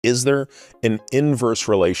Is there an inverse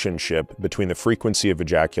relationship between the frequency of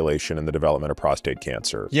ejaculation and the development of prostate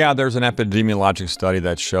cancer? Yeah, there's an epidemiologic study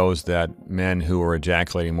that shows that men who were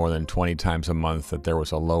ejaculating more than 20 times a month, that there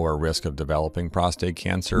was a lower risk of developing prostate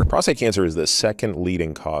cancer. Prostate cancer is the second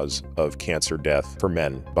leading cause of cancer death for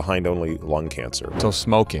men, behind only lung cancer. So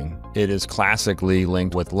smoking, it is classically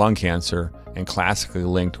linked with lung cancer and classically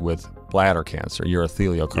linked with bladder cancer,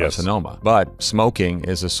 urothelial carcinoma. Yes. But smoking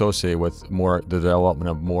is associated with the development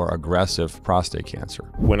of more aggressive prostate cancer.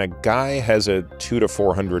 When a guy has a 200 to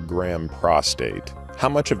 400 gram prostate, how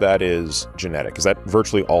much of that is genetic? Is that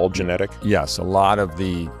virtually all genetic? Yes, a lot of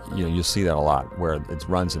you see that a lot where it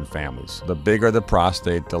runs in families. The bigger the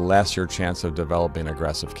prostate, the less your chance of developing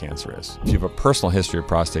aggressive cancer is. If you have a personal history of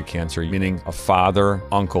prostate cancer, meaning a father,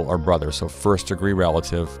 uncle, or brother, so first-degree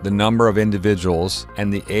relative, the number of individuals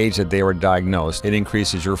and the age that they were diagnosed, it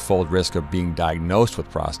increases your fold risk of being diagnosed with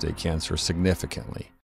prostate cancer significantly.